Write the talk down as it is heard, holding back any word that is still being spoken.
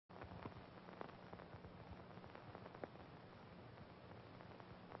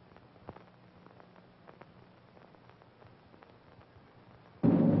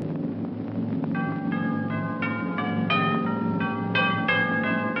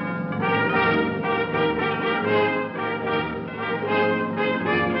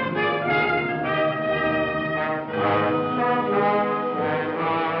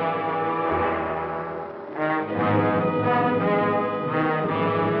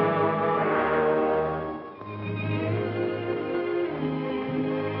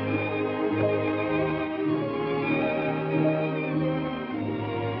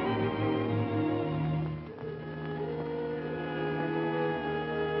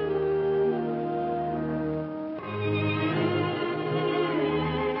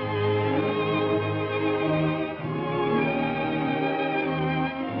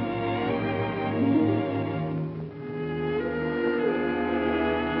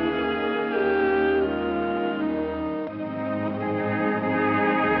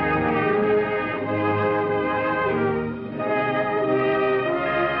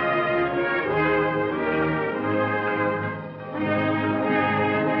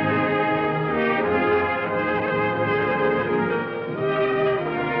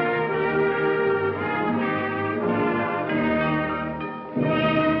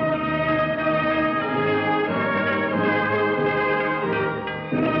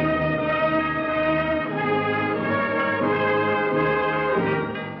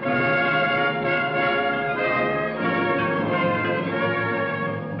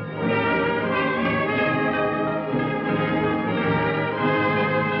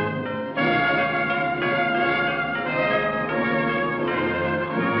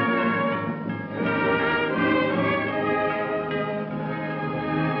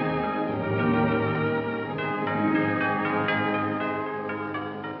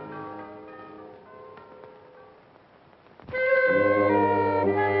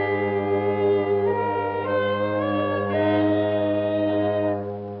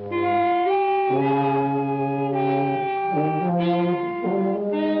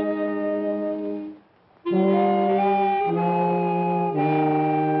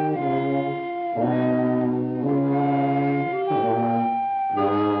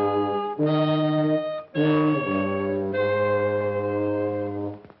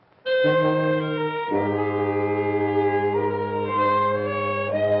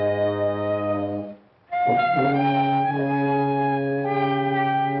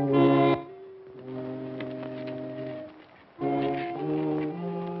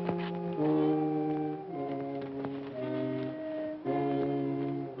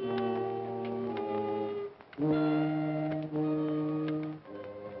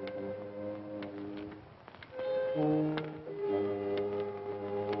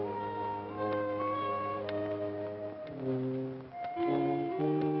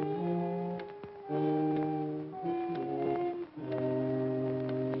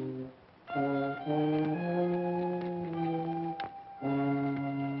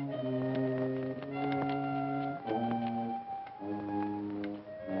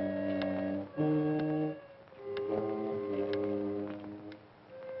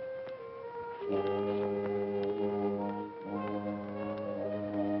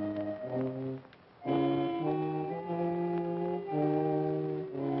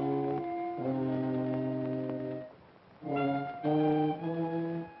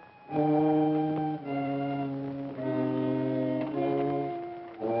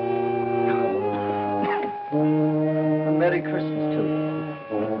Merry Christmas to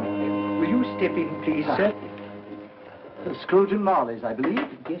you. Will you step in, please, sir? Scrooge and Marley's, I believe.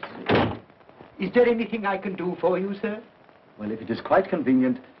 Yes, sir. Is there anything I can do for you, sir? Well, if it is quite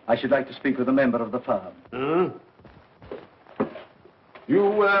convenient, I should like to speak with a member of the firm.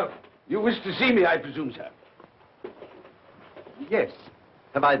 You wish to see me, I presume, sir? Yes.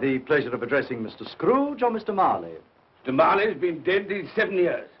 Have I the pleasure of addressing Mr. Scrooge or Mr. Marley? Mr. Marley's been dead these 7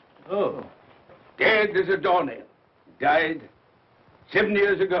 years. Oh. Dead as a doornail. Died 7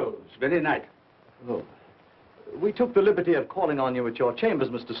 years ago, this very night. Oh. We took the liberty of calling on you at your chambers,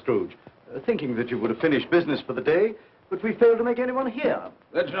 Mr. Scrooge, thinking that you would have finished business for the day, but we failed to make anyone here.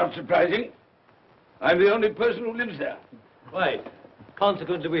 That's not surprising. I'm the only person who lives there. Right.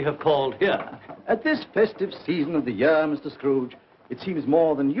 Consequently, we have called here. At this festive season of the year, Mr. Scrooge, it seems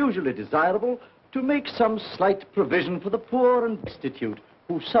more than usually desirable to make some slight provision for the poor and destitute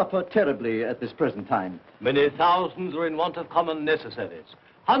who suffer terribly at this present time. Many thousands are in want of common necessaries.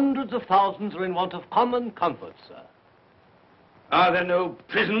 Hundreds of thousands are in want of common comforts, sir. Are there no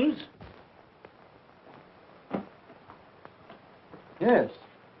prisons? Yes,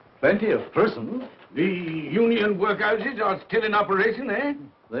 plenty of prisons. The union workhouses are still in operation, eh?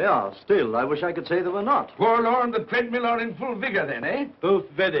 They are still. I wish I could say they were not. Forlorn and the treadmill are in full vigor then, eh? Both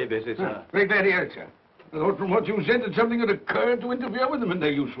very busy, sir. Very glad to hear it, sir. I thought from what you said that something had occurred to interfere with them in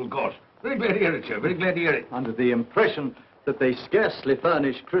their useful course. Very glad to hear it, sir. Very glad to hear it. Under the impression that they scarcely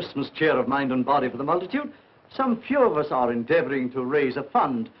furnish Christmas cheer of mind and body for the multitude, some few of us are endeavoring to raise a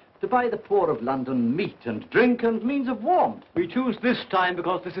fund to buy the poor of London meat and drink and means of warmth. We choose this time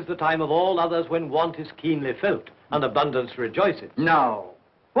because this is the time of all others when want is keenly felt and abundance rejoices. Now,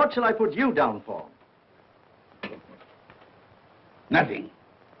 what shall I put you down for? Nothing.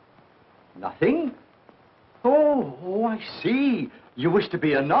 Nothing? Oh, I see. You wish to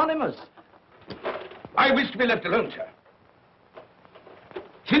be anonymous. I wish to be left alone, sir.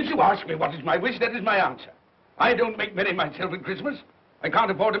 Since you ask me what is my wish, that is my answer. I don't make merry myself at Christmas. I can't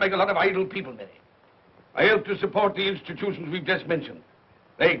afford to make a lot of idle people merry. I help to support the institutions we've just mentioned.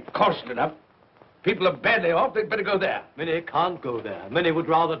 They cost enough. People are badly off, they'd better go there. Many can't go there. Many would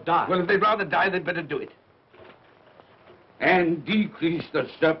rather die. Well, if they'd rather die, they'd better do it. And decrease the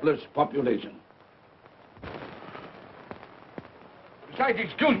surplus population. Besides,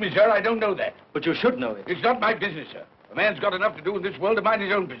 excuse me, sir, I don't know that. But you should know it. It's not my business, sir. A man's got enough to do in this world to mind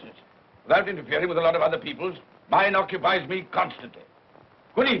his own business. Without interfering with a lot of other people's, mine occupies me constantly.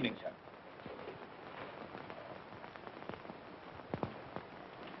 Good evening, sir.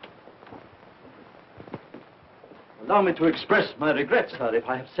 Allow me to express my regrets, sir, if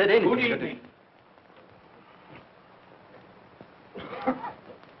I have said anything. Good evening.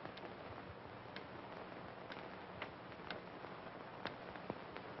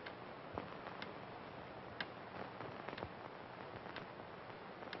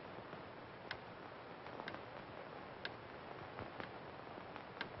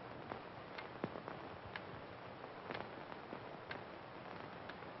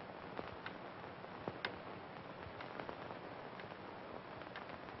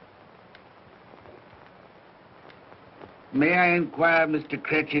 May I inquire, Mr.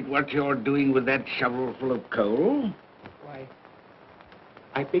 Cratchit, what you're doing with that shovelful of coal? Why,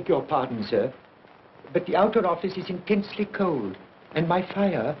 I beg your pardon, sir, but the outer office is intensely cold, and my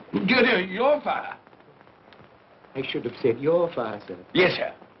fire... Dear, your fire? I should have said your fire, sir. Yes,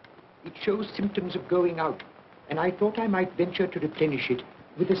 sir. It shows symptoms of going out, and I thought I might venture to replenish it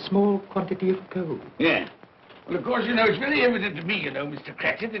with a small quantity of coal. Yeah. Well, of course, you know, it's very evident to me, you know, Mr.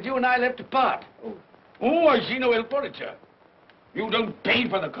 Cratchit, that you and I left apart. Oh, I see no help for it, sir. You don't pay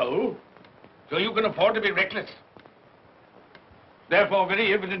for the coal, so you can afford to be reckless. Therefore,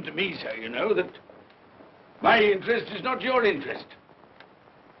 very evident to me, sir, you know, that my interest is not your interest.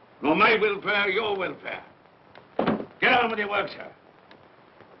 Nor my welfare, your welfare. Get on with your work, sir.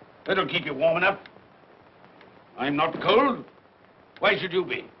 That'll keep you warm enough. I'm not cold. Why should you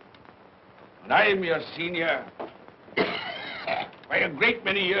be? And I'm your senior by a great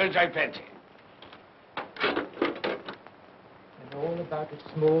many years, I fancy. All about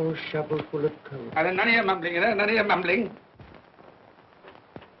a small shovel full of coal. And none of your mumbling, you know, none of your mumbling.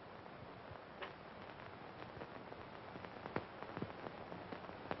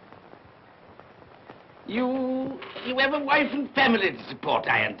 You have a wife and family to support,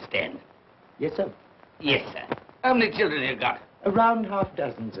 I understand. Yes, sir. Yes, sir. How many children you got? Around half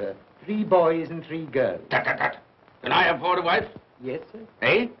dozen, sir. 3 boys and 3 girls. Tut, tut, tut. Can I afford a wife? Yes, sir.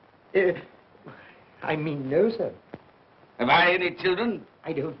 Eh? I mean, no, sir. Have I any children?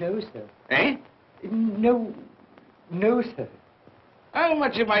 I don't know, sir. Eh? No, sir. How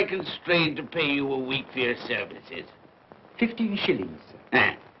much am I constrained to pay you a week for your services? 15 shillings,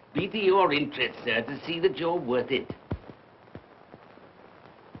 sir. Be to your interest, sir, to see that you're worth it.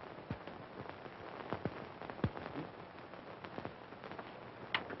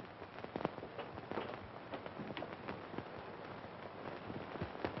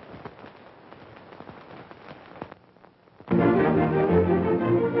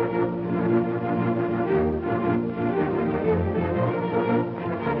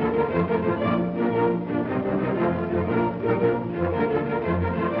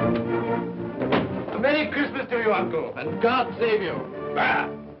 Uncle, and God save you. Bah!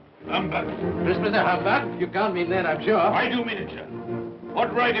 Humbug. Christmas a humbug? You can't mean that, I'm sure. I do mean it, sir.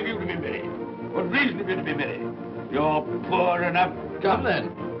 What right have you to be merry? What reason have you to be merry? You're poor enough. Come then.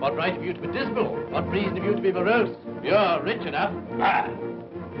 What right have you to be dismal? What reason have you to be morose? You're rich enough. Ah!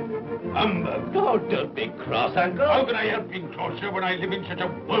 Humbug. Oh, don't be cross, Uncle. How can I help being cross, sir, when I live in such a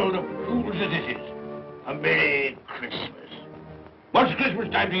world of fools as this is? A Merry Christmas. What's Christmas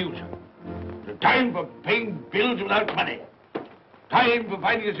time to you, sir? The time for paying bills without money. Time for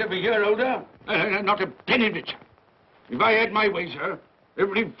finding yourself a year older. Not a penny of it, sir. If I had my way, sir,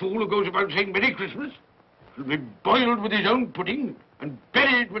 every fool who goes about saying Merry Christmas should be boiled with his own pudding and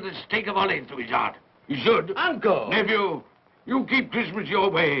buried with a stake of olive through his heart. He should. Uncle! Nephew, you keep Christmas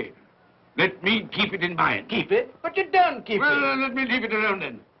your way. Let me keep it in mine. Keep it? But you don't keep Well, it. let me leave it alone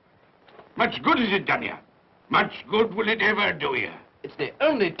then. Much good has it done you? Much good will it ever do you? It's the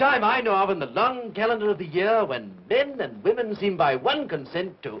only time I know of in the long calendar of the year when men and women seem by one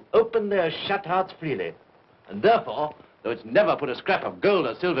consent to open their shut hearts freely. And therefore, though it's never put a scrap of gold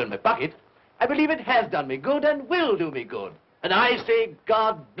or silver in my pocket, I believe it has done me good and will do me good. And I say,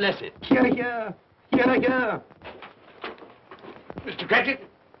 God bless it. Hear, hear. Hear, hear. Mr. Cratchit,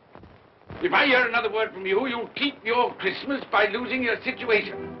 if I hear another word from you, you'll keep your Christmas by losing your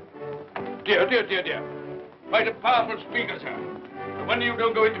situation. Dear, dear, dear, dear. Quite a powerful speaker, sir. No wonder you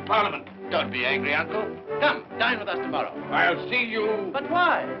don't go into Parliament. Don't be angry, Uncle. Come, dine with us tomorrow. I'll see you... But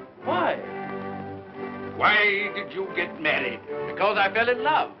why? Why? Why did you get married? Because I fell in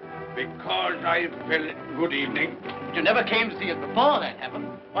love. Because I fell... Good evening. But you never came to see us before that happened.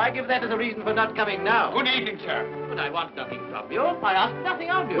 Why give that as a reason for not coming now? Good evening, sir. But I want nothing from you. I ask nothing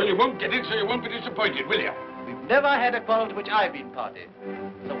of you. Well, you won't get it, so you won't be disappointed, will you? We've never had a quarrel to which I've been party.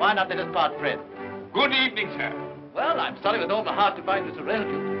 So why not let us part friends? Good evening, sir. Well, I'm sorry with all my heart to find this a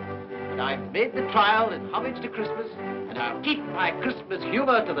relative. But I've made the trial in homage to Christmas, and I'll keep my Christmas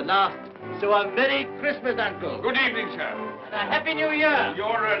humor to the last. So a Merry Christmas, Uncle. Good evening, sir. And a Happy New Year.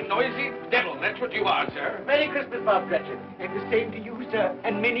 You're a noisy devil, that's what you are, sir. Merry Christmas, Bob Cratchit. And the same to you, sir,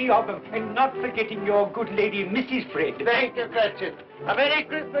 and many of them. And not forgetting your good lady, Mrs. Fred. Thank you, Cratchit. A Merry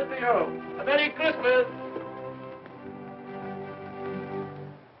Christmas to you. A Merry Christmas.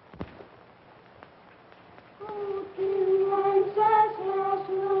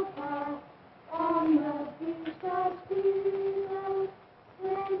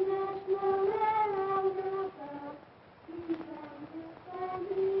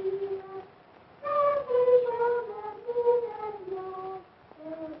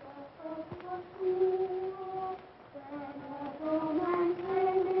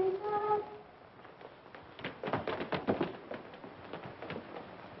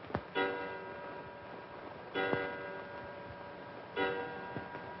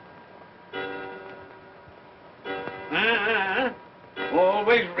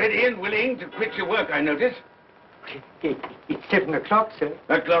 Always ready and willing to quit your work, I notice. It's 7 o'clock, sir.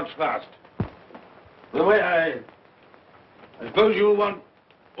 That clock's fast. Well, I suppose you'll want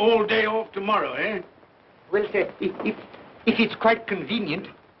all day off tomorrow, eh? Well, sir, if it's quite convenient.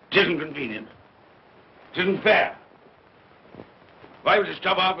 It isn't convenient. It isn't fair. If I were to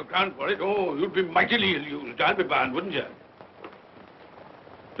stop half a crown for it, oh, you'd be mightily ill-used, I'll be bound, wouldn't you?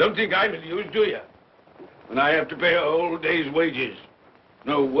 Don't think I'm ill-used, do you? And I have to pay a whole day's wages.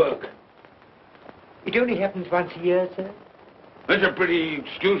 No work. It only happens once a year, sir. That's a pretty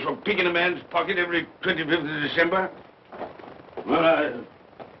excuse for picking a man's pocket every 25th of December. Well,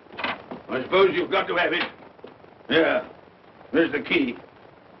 I suppose you've got to have it. Yeah, there's the key.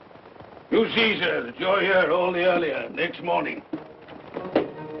 You see, sir, that you're here all the earlier next morning.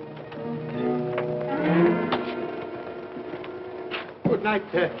 Good night,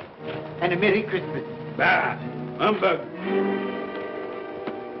 sir. And a Merry Christmas. Bah, humbug.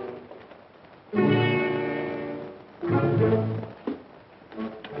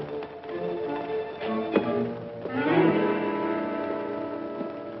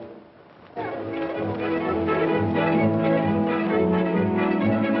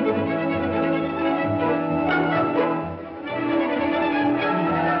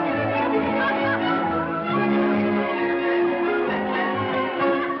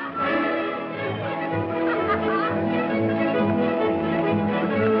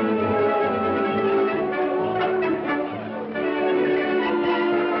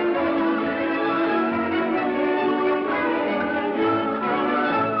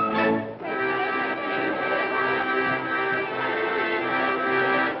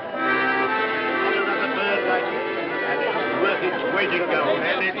 to go,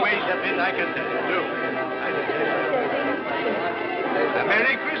 and it weighs a bit, I can tell you, too. A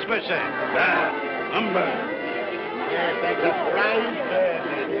Merry Christmas, sir. Humbug. Yes, that's a fine bird,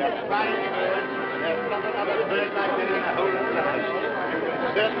 lady, a fine bird. There's not another bird like that in the whole of the house. You will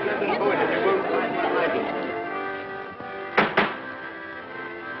certainly look for it, and you won't find one like it.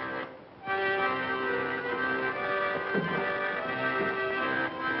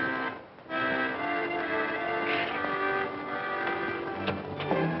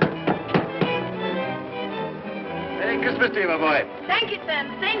 Merry Christmas to you, my boy. Thank you, sir.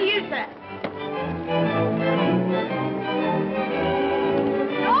 Same to you, sir.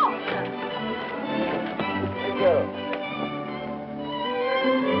 Oh, sir. Thank you.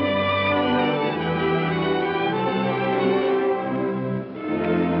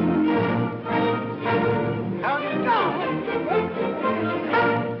 How do you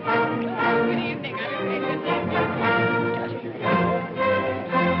Good evening.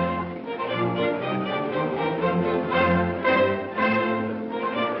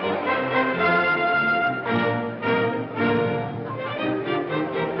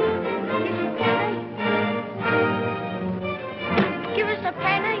 Give us a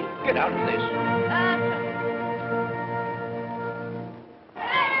penny. Get out of this.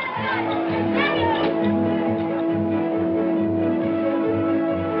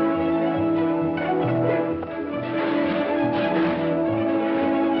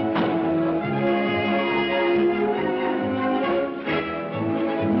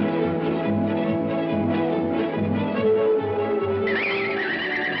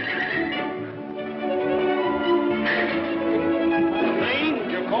 Clean?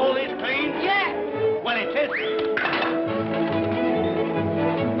 You call this clean? Yeah. Well, it is.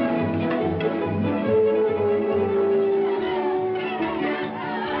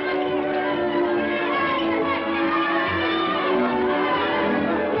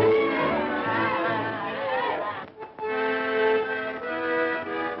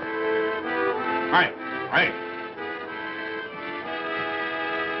 Right, right.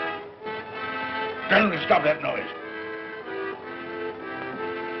 Tell them to stop that noise.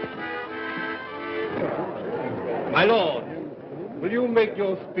 My lord, will you make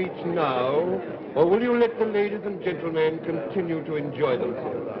your speech now, or will you let the ladies and gentlemen continue to enjoy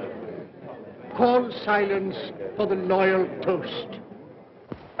themselves? Call silence for the loyal toast.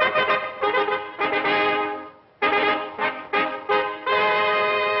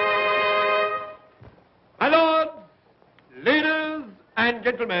 My lords, ladies and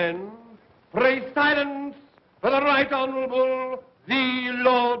gentlemen, pray silence for the Right Honourable the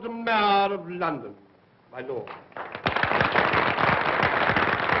Lord Mayor of London. My lord.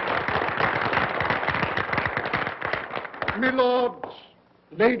 My lords,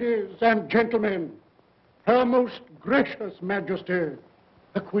 ladies and gentlemen, Her Most Gracious Majesty,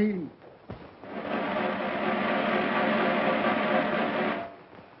 the Queen.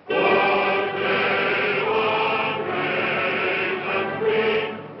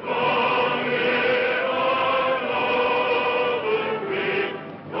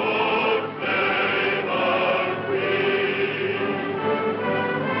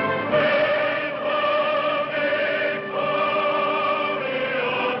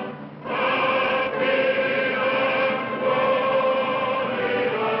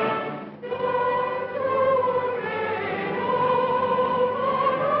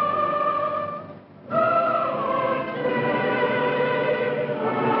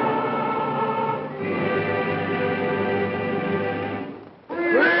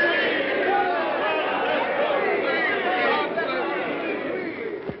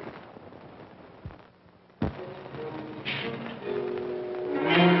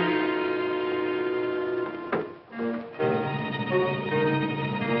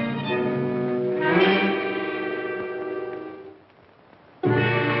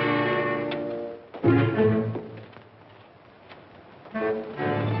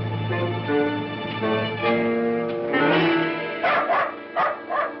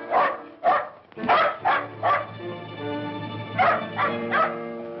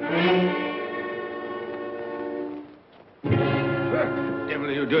 What the devil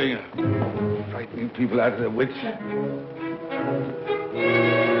are you doing? Frightening people out of their wits.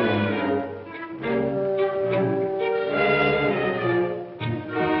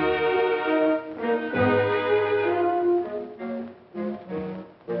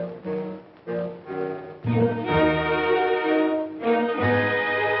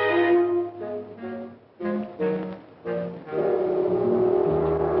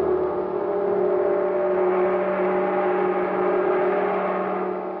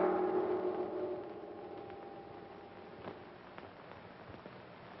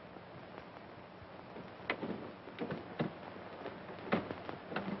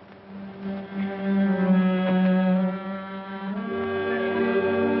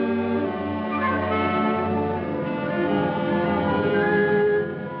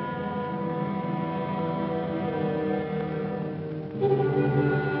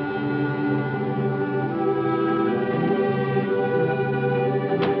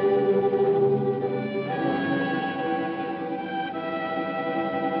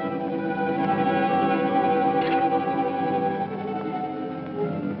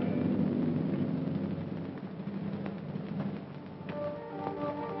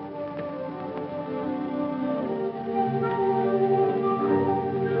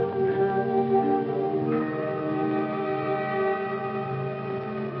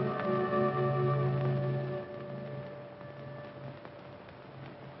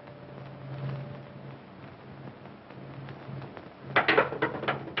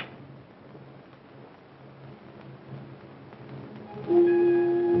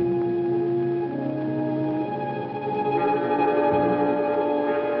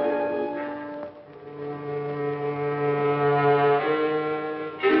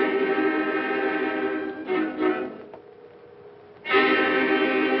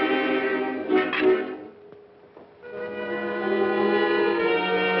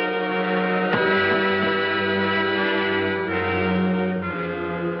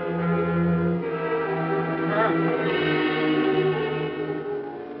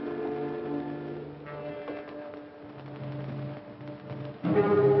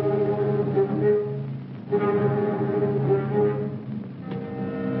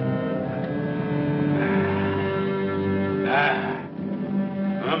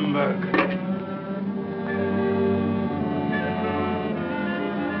 Nuremberg.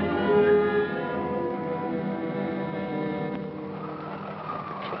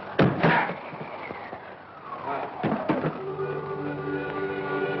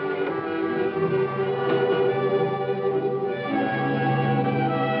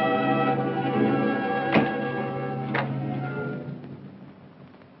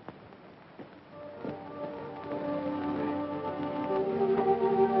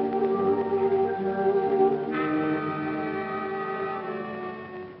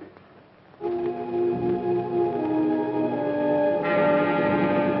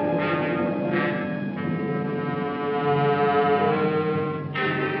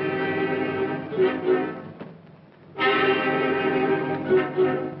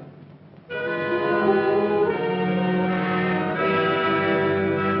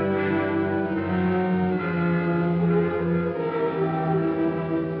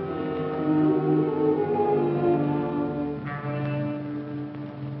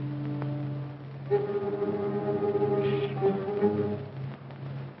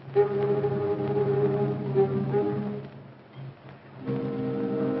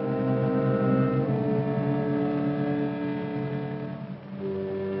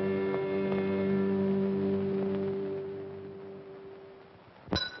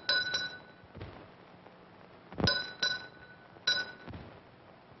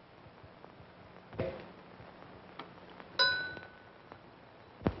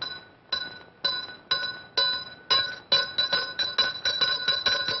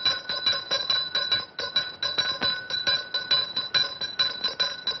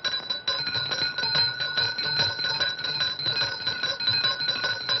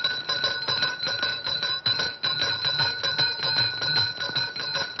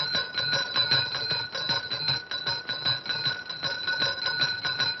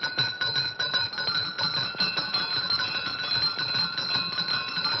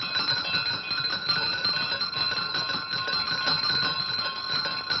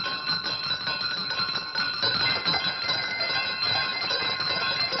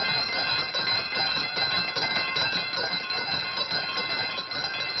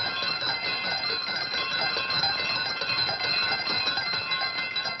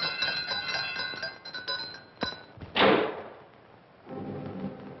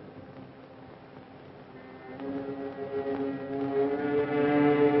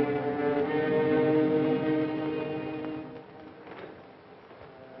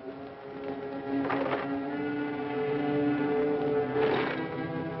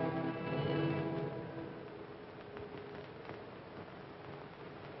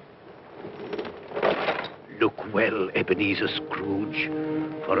 Look well, Ebenezer Scrooge,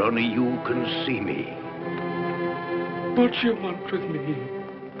 for only you can see me. What you want with me?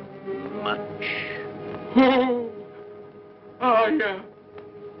 Much. Oh, yeah.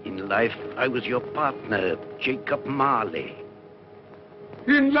 In life, I was your partner, Jacob Marley.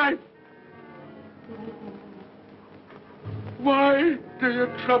 In life? Why do you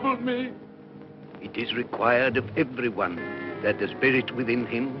trouble me? It is required of everyone that the spirit within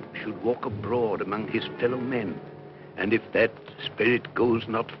him should walk abroad among his fellow men. And if that spirit goes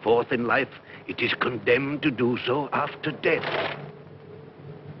not forth in life, it is condemned to do so after death.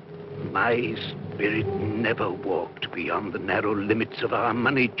 My spirit never walked beyond the narrow limits of our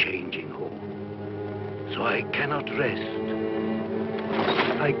money-changing hall. So I cannot rest.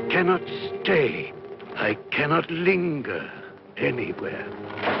 I cannot stay. I cannot linger anywhere.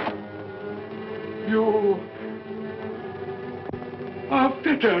 You are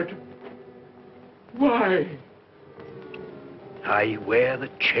fettered. Why? I wear the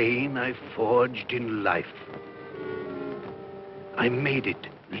chain I forged in life. I made it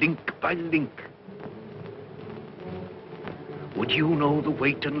link by link. Would you know the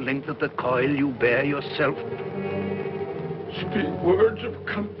weight and length of the coil you bear yourself? Speak words of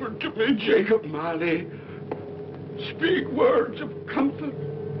comfort to me, Jacob Marley. Speak words of comfort.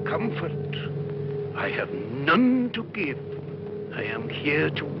 Comfort? I have none to give. I am here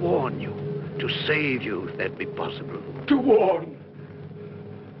to warn you, to save you if that be possible. To warn?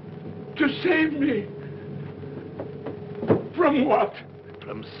 To save me? From what?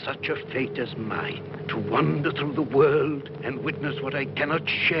 From such a fate as mine, to wander through the world and witness what I cannot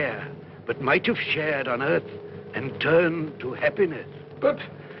share, but might have shared on earth and turn to happiness. But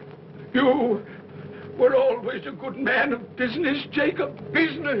you were always a good man of business, Jacob.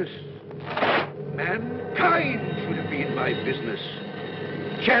 Business? Mankind should have been my business.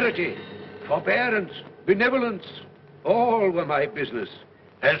 Charity, forbearance, benevolence, all were my business,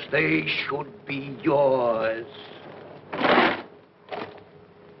 as they should be yours.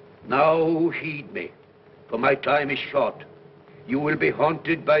 Now heed me, for my time is short. You will be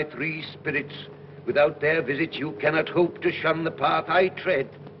haunted by 3 spirits. Without their visit, you cannot hope to shun the path I tread.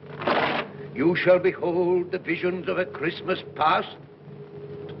 You shall behold the visions of a Christmas past,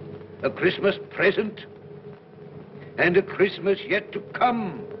 a Christmas present, and a Christmas yet to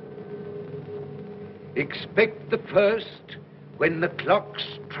come. Expect the first when the clock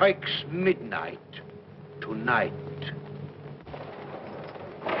strikes midnight tonight.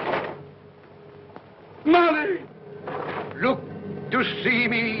 Molly! Look to see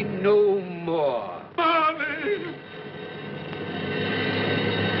me no more. Molly!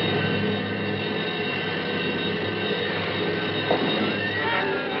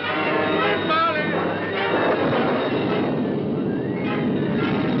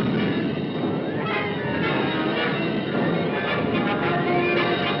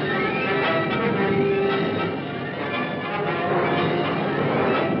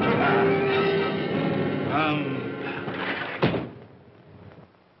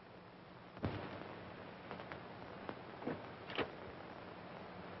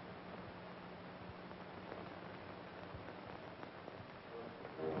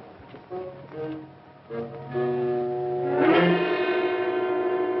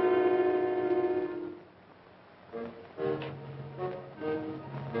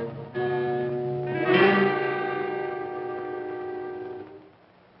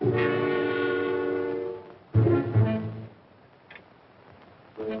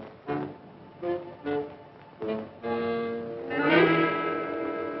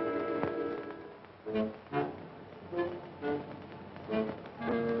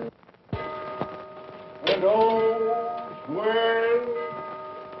 And all's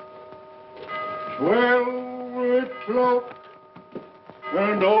well, with clock,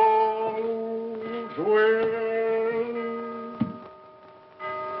 and all's well.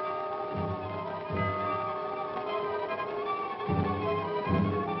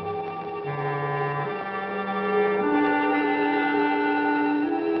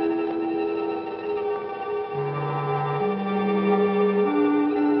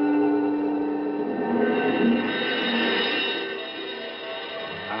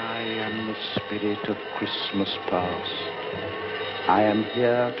 Spirit of Christmas past. I am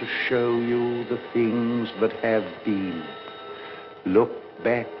here to show you the things that have been. Look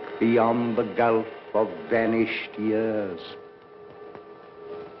back beyond the gulf of vanished years.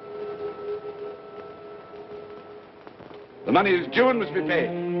 The money is due and must be paid.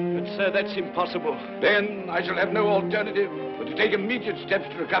 But, sir, that's impossible. Then I shall have no alternative but to take immediate steps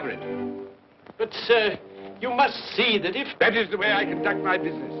to recover it. But, sir, you must see that if... That is the way I conduct my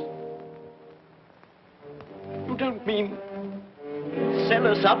business. You don't mean sell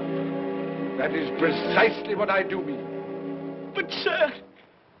us up? That is precisely what I do mean. But, sir,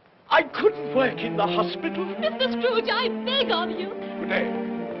 I couldn't work in the hospital. Mr. Scrooge, I beg of you. Good day.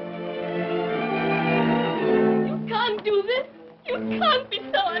 You can't do this. You can't be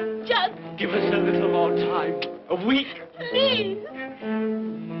so unjust. Give us a little more time. A week. Please.